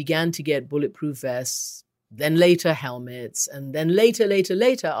 We began to get bulletproof vests, then later helmets, and then later,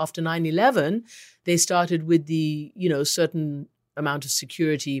 after 9/11, they started with the, certain amount of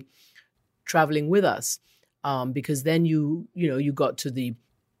security traveling with us, because then you got to the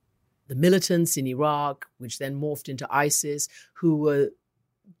militants in Iraq, which then morphed into ISIS, who were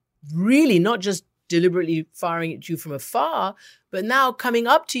really not just deliberately firing at you from afar, but now coming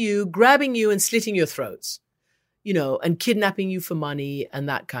up to you, grabbing you and slitting your throats, and kidnapping you for money and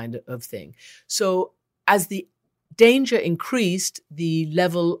that kind of thing. So as the danger increased, the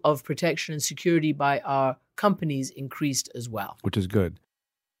level of protection and security by our companies increased as well. Which is good.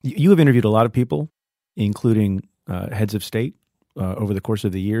 You have interviewed a lot of people, including heads of state, over the course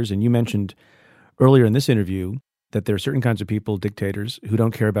of the years. And you mentioned earlier in this interview that there are certain kinds of people, dictators, who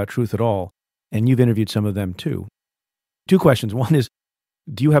don't care about truth at all. And you've interviewed some of them too. Two questions. One is,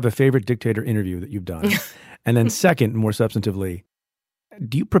 do you have a favorite dictator interview that you've done? And then second, more substantively,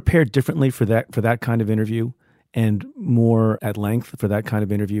 do you prepare differently for that kind of interview and more at length for that kind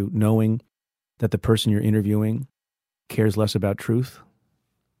of interview, knowing that the person you're interviewing cares less about truth?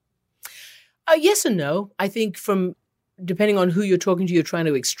 Yes and no. I think depending on who you're talking to, you're trying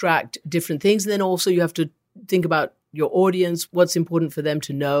to extract different things. And then also you have to think about your audience, what's important for them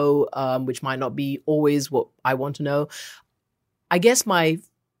to know, which might not be always what I want to know. I guess my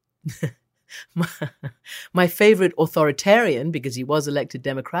favorite authoritarian, because he was elected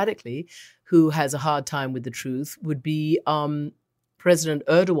democratically, who has a hard time with the truth, would be President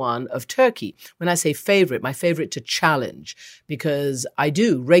Erdogan of Turkey. When I say favorite, my favorite to challenge, because I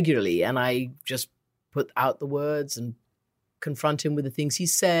do regularly, and I just put out the words and confront him with the things he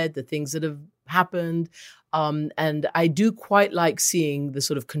said, the things that have happened. And I do quite like seeing the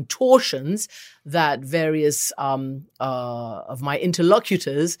sort of contortions that various of my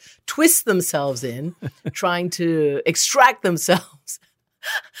interlocutors twist themselves in, trying to extract themselves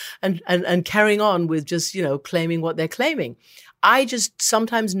and carrying on with just, claiming what they're claiming. I just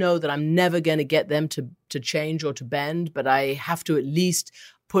sometimes know that I'm never going to get them to change or to bend, but I have to at least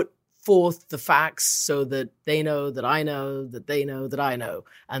put forth the facts so that they know that I know, that they know that I know,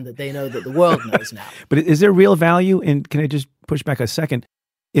 and that they know that the world knows now. But is there real value in, can I just push back a second?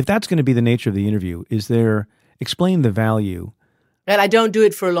 If that's going to be the nature of the interview, explain the value. And I don't do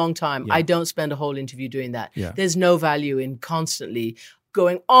it for a long time. Yeah. I don't spend a whole interview doing that. Yeah. There's no value in constantly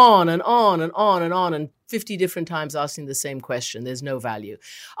going on and on and on and on and 50 different times asking the same question. There's no value.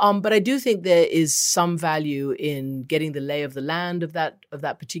 But I do think there is some value in getting the lay of the land of that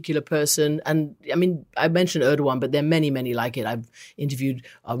particular person. And I mean, I mentioned Erdogan, but there are many, many like it. I've interviewed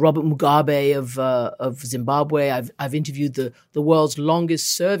Robert Mugabe of Zimbabwe. I've interviewed the world's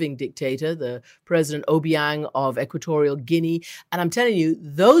longest serving dictator, the President Obiang of Equatorial Guinea. And I'm telling you,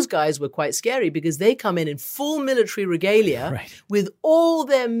 those guys were quite scary because they come in full military regalia, right, with all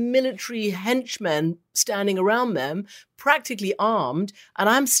their military henchmen standing around them, practically armed, and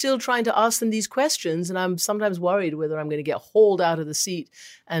I'm still trying to ask them these questions, and I'm sometimes worried whether I'm going to get hauled out of the seat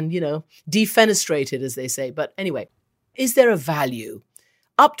and, defenestrated, as they say. But anyway, is there a value?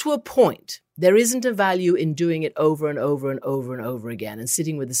 up to a point, there isn't a value in doing it over and over and over and over again and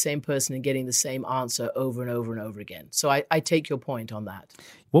sitting with the same person and getting the same answer over and over and over again. So I take your point on that.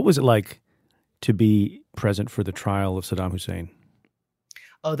 What was it like to be present for the trial of Saddam Hussein?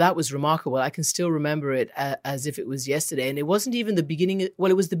 Oh, that was remarkable. I can still remember it as if it was yesterday. And it wasn't even the beginning. Well,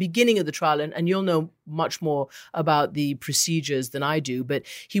 it was the beginning of the trial. And you'll know much more about the procedures than I do. But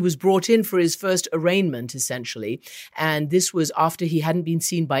he was brought in for his first arraignment, essentially. And this was after he hadn't been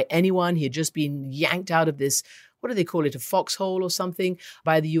seen by anyone. He had just been yanked out of this, what do they call it, a foxhole or something,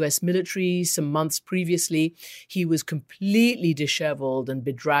 by the US military some months previously. He was completely disheveled and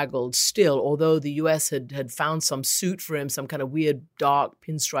bedraggled still, although the US had found some suit for him, some kind of weird dark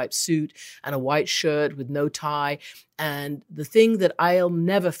pinstripe suit and a white shirt with no tie. And the thing that I'll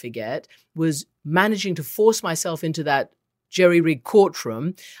never forget was managing to force myself into that jerry-rigged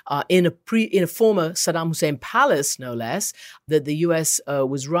courtroom in a former Saddam Hussein palace, no less, that the US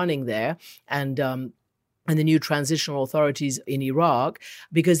was running there. And the new transitional authorities in Iraq,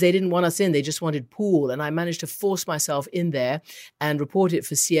 because they didn't want us in. They just wanted pool. And I managed to force myself in there and report it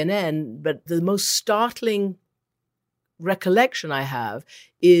for CNN. But the most startling recollection I have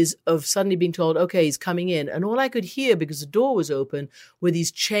is of suddenly being told, okay, he's coming in. And all I could hear, because the door was open, were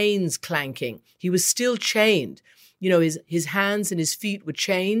these chains clanking. He was still chained. You know, his hands and his feet were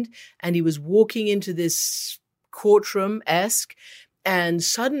chained. And he was walking into this courtroom-esque. And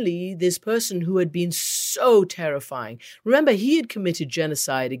suddenly this person who had been so terrifying, remember, he had committed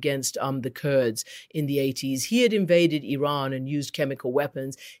genocide against the Kurds in the 80s. He had invaded Iran and used chemical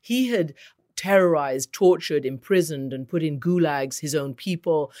weapons. He had terrorized, tortured, imprisoned, and put in gulags his own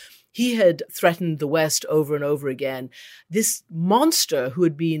people. He had threatened the West over and over again. This monster who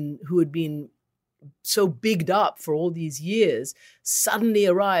had been so bigged up for all these years suddenly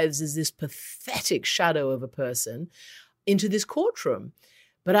arrives as this pathetic shadow of a person into this courtroom.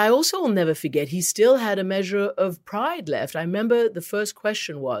 But I also will never forget, he still had a measure of pride left. I remember the first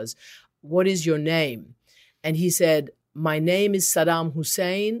question was, what is your name? And he said, my name is Saddam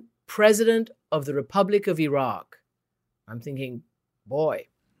Hussein, President of the Republic of Iraq. I'm thinking, boy,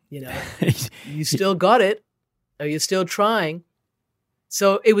 you still got it. Or you're still trying.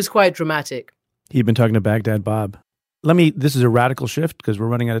 So it was quite dramatic. He'd been talking to Baghdad Bob. This is a radical shift because we're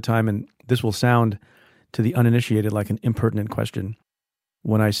running out of time, and this will sound to the uninitiated like an impertinent question.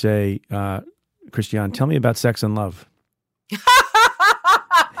 When I say, Christiane, tell me about sex and love.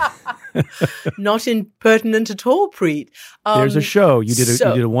 Not impertinent at all, Preet. There's a show. You did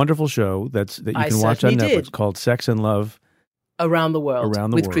a wonderful show that you can watch on Netflix called Sex and Love. Around the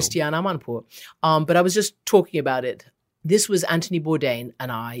World. With Christiane Amanpour. But I was just talking about it. This was Anthony Bourdain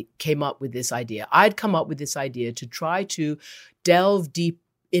and I came up with this idea. I'd come up with this idea to try to delve deep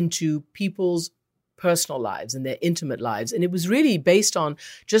into people's personal lives and their intimate lives. And it was really based on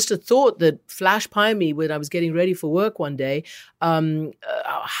just a thought that flashed by me when I was getting ready for work one day.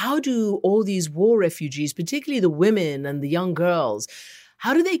 How do all these war refugees, particularly the women and the young girls,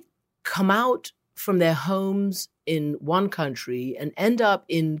 how do they come out from their homes in one country and end up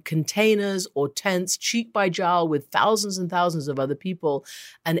in containers or tents, cheek by jowl with thousands and thousands of other people,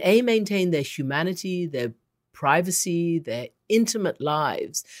 and maintain their humanity, their privacy, their intimate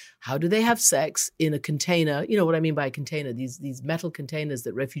lives? How do they have sex in a container? You know what I mean by a container, these metal containers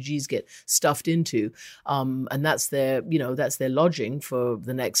that refugees get stuffed into. And that's their lodging for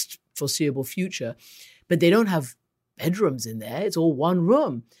the next foreseeable future. But they don't have bedrooms in there. It's all one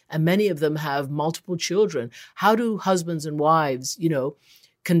room. And many of them have multiple children. How do husbands and wives,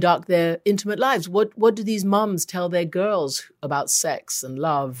 conduct their intimate lives? What do these mums tell their girls about sex and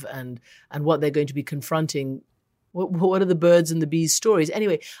love and what they're going to be confronting? What are the birds and the bees stories?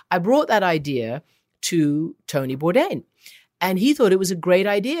 Anyway, I brought that idea to Tony Bourdain, and he thought it was a great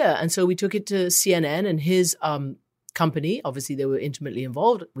idea. And so we took it to CNN, and his company, obviously they were intimately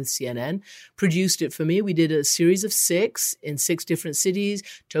involved with CNN, produced it for me. We did a series of 6 in 6 different cities: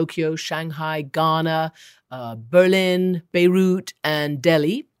 Tokyo, Shanghai, Ghana, Berlin, Beirut, and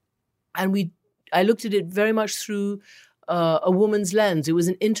Delhi. And I looked at it very much through a woman's lens. It was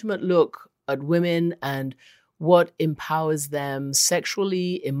an intimate look at women and what empowers them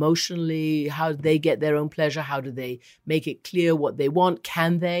sexually, emotionally, how do they get their own pleasure, how do they make it clear what they want,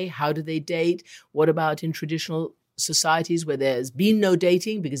 can they, how do they date, what about in traditional societies where there's been no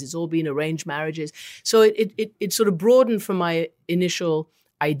dating because it's all been arranged marriages. So it sort of broadened from my initial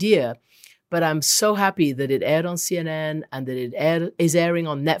idea. But I'm so happy that it aired on CNN and that it is airing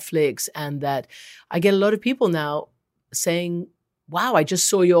on Netflix, and that I get a lot of people now saying, wow, I just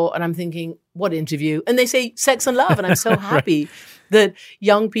saw and I'm thinking, what interview? And they say sex and love. And I'm so happy that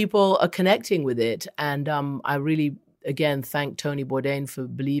young people are connecting with it. And I really again, thank Tony Bourdain for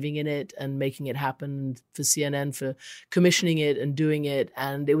believing in it and making it happen, and for CNN for commissioning it and doing it.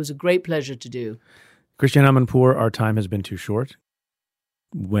 And it was a great pleasure to do. Christiane Amanpour, our time has been too short.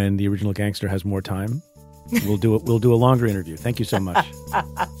 When the original gangster has more time, we'll do a longer interview. Thank you so much.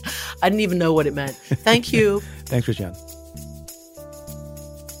 I didn't even know what it meant. Thank you. Thanks, Christiane.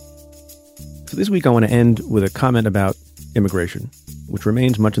 So this week I want to end with a comment about immigration, which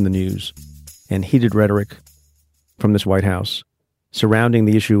remains much in the news, and heated rhetoric from this White House surrounding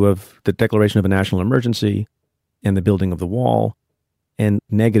the issue of the declaration of a national emergency and the building of the wall, and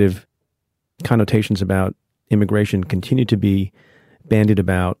negative connotations about immigration continue to be bandied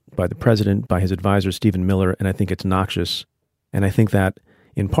about by the president, by his advisor, Stephen Miller, and I think it's noxious. And I think that,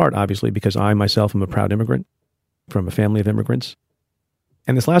 in part, obviously, because I myself am a proud immigrant from a family of immigrants.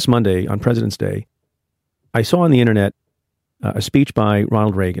 And this last Monday, on President's Day, I saw on the internet a speech by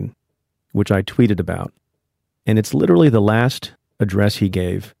Ronald Reagan, which I tweeted about. And it's literally the last address he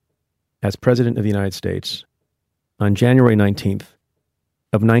gave as President of the United States on January 19th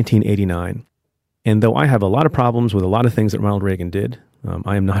of 1989. And though I have a lot of problems with a lot of things that Ronald Reagan did,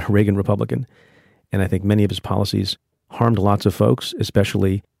 I am not a Reagan Republican, and I think many of his policies harmed lots of folks,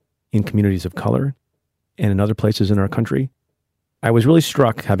 especially in communities of color and in other places in our country. I was really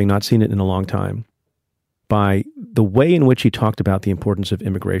struck, having not seen it in a long time, by the way in which he talked about the importance of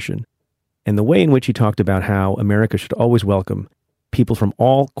immigration and the way in which he talked about how America should always welcome people from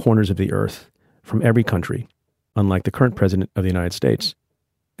all corners of the earth, from every country, unlike the current president of the United States.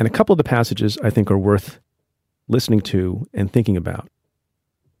 And a couple of the passages I think are worth listening to and thinking about.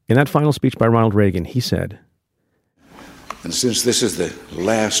 In that final speech by Ronald Reagan, he said, "And since this is the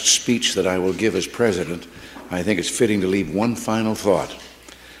last speech that I will give as president, I think it's fitting to leave one final thought,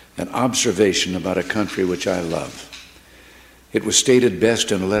 an observation about a country which I love. It was stated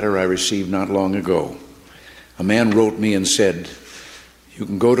best in a letter I received not long ago. A man wrote me and said, 'You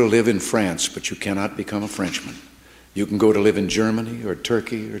can go to live in France, but you cannot become a Frenchman. You can go to live in Germany or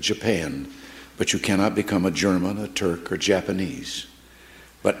Turkey or Japan, but you cannot become a German, a Turk, or Japanese.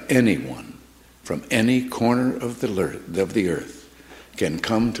 But anyone from any corner of the earth can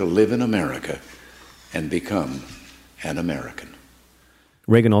come to live in America and become an American.'"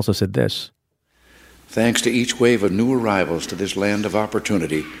 Reagan also said this, "Thanks to each wave of new arrivals to this land of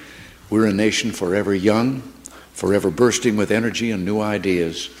opportunity, we're a nation forever young, forever bursting with energy and new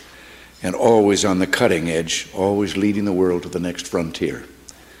ideas, and always on the cutting edge, always leading the world to the next frontier.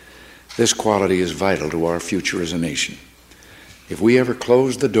 This quality is vital to our future as a nation. If we ever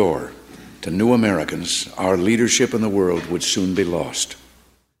closed the door to new Americans, our leadership in the world would soon be lost."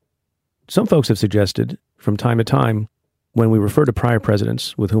 Some folks have suggested from time to time, when we refer to prior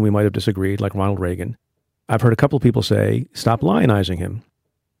presidents with whom we might have disagreed, like Ronald Reagan, I've heard a couple of people say, stop lionizing him.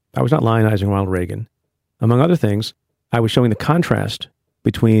 I was not lionizing Ronald Reagan. Among other things, I was showing the contrast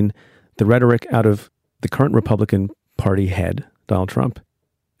between the rhetoric out of the current Republican Party head, Donald Trump,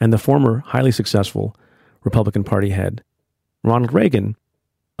 and the former highly successful Republican Party head, Ronald Reagan,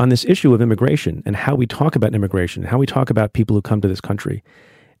 on this issue of immigration and how we talk about immigration, how we talk about people who come to this country,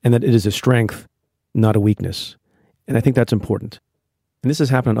 and that it is a strength, not a weakness. And I think that's important. And this has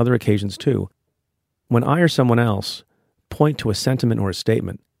happened on other occasions too. When I or someone else point to a sentiment or a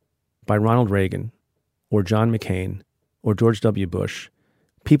statement by Ronald Reagan or John McCain or George W. Bush,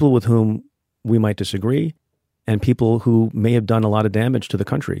 people with whom we might disagree and people who may have done a lot of damage to the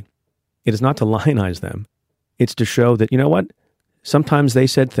country, it is not to lionize them. It's to show that, you know what? Sometimes they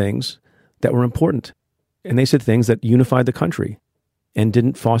said things that were important, and they said things that unified the country and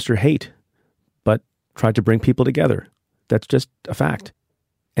didn't foster hate, but tried to bring people together. That's just a fact.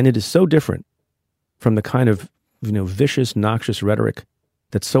 And it is so different from the kind of, vicious, noxious rhetoric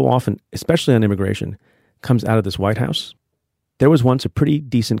that so often, especially on immigration, comes out of this White House. There was once a pretty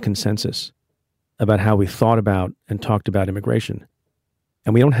decent consensus about how we thought about and talked about immigration.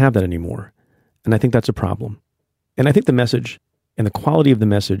 And we don't have that anymore. And I think that's a problem. And I think the message and the quality of the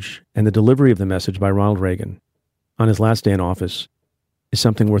message and the delivery of the message by Ronald Reagan on his last day in office is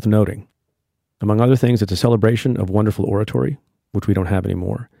something worth noting. Among other things, it's a celebration of wonderful oratory, which we don't have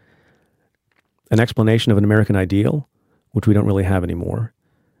anymore. An explanation of an American ideal, which we don't really have anymore.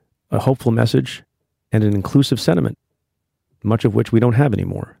 A hopeful message and an inclusive sentiment, much of which we don't have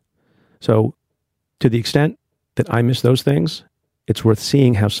anymore. So, to the extent that I miss those things, it's worth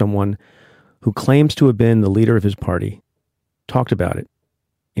seeing how someone who claims to have been the leader of his party talked about it,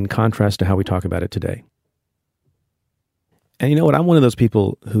 in contrast to how we talk about it today. And you know what? I'm one of those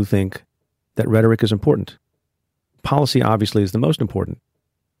people who think that rhetoric is important. Policy, obviously, is the most important.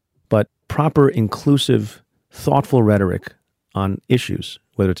 But proper, inclusive, thoughtful rhetoric on issues,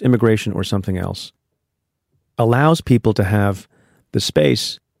 whether it's immigration or something else, allows people to have the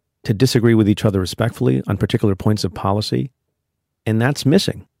space to disagree with each other respectfully on particular points of policy. And that's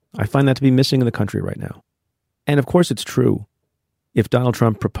missing. I find that to be missing in the country right now. And of course, it's true. If Donald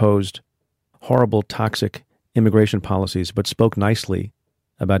Trump proposed horrible, toxic immigration policies, but spoke nicely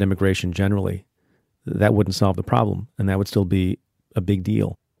about immigration generally, that wouldn't solve the problem, and that would still be a big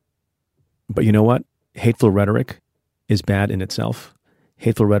deal. But you know what? Hateful rhetoric is bad in itself.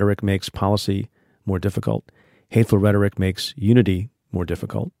 Hateful rhetoric makes policy more difficult. Hateful rhetoric makes unity more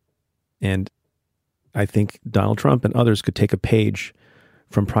difficult. And I think Donald Trump and others could take a page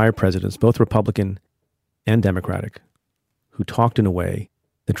from prior presidents, both Republican and Democratic, who talked in a way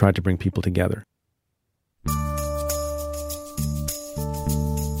that tried to bring people together.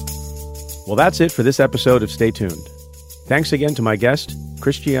 Well, that's it for this episode of Stay Tuned. Thanks again to my guest,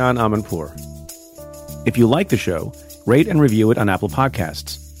 Christiane Amanpour. If you like the show, rate and review it on Apple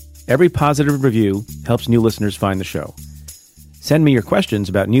Podcasts. Every positive review helps new listeners find the show. Send me your questions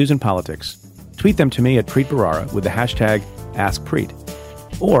about news and politics. Tweet them to me at Preet Bharara with the hashtag AskPreet.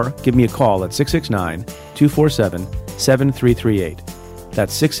 Or give me a call at 669-247-7338.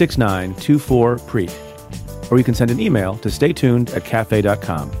 That's 669-24-PREET. Or you can send an email to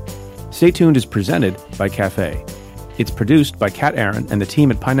staytuned@cafe.com. Stay Tuned is presented by Cafe. It's produced by Kat Aaron and the team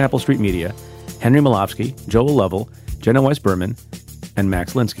at Pineapple Street Media, Henry Malofsky, Joel Lovell, Jenna Weiss-Berman, and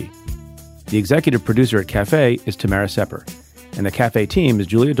Max Linsky. The executive producer at Cafe is Tamara Sepper, and the Cafe team is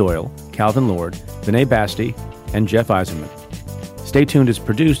Julia Doyle, Calvin Lord, Vinay Basti, and Jeff Eisenman. Stay Tuned is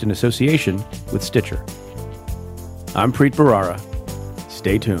produced in association with Stitcher. I'm Preet Bharara.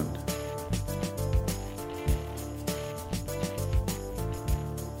 Stay tuned.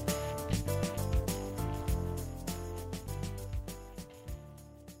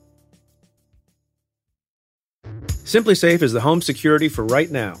 Simply Safe is the home security for right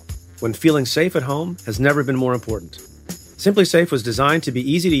now, when feeling safe at home has never been more important. Simply Safe was designed to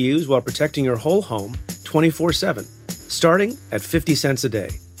be easy to use while protecting your whole home 24/7, starting at 50 cents a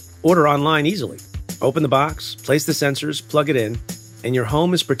day. Order online easily. Open the box, place the sensors, plug it in, and your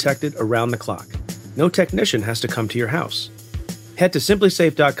home is protected around the clock. No technician has to come to your house. Head to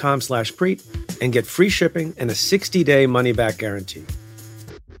simplysafe.com/Preet and get free shipping and a 60-day money-back guarantee.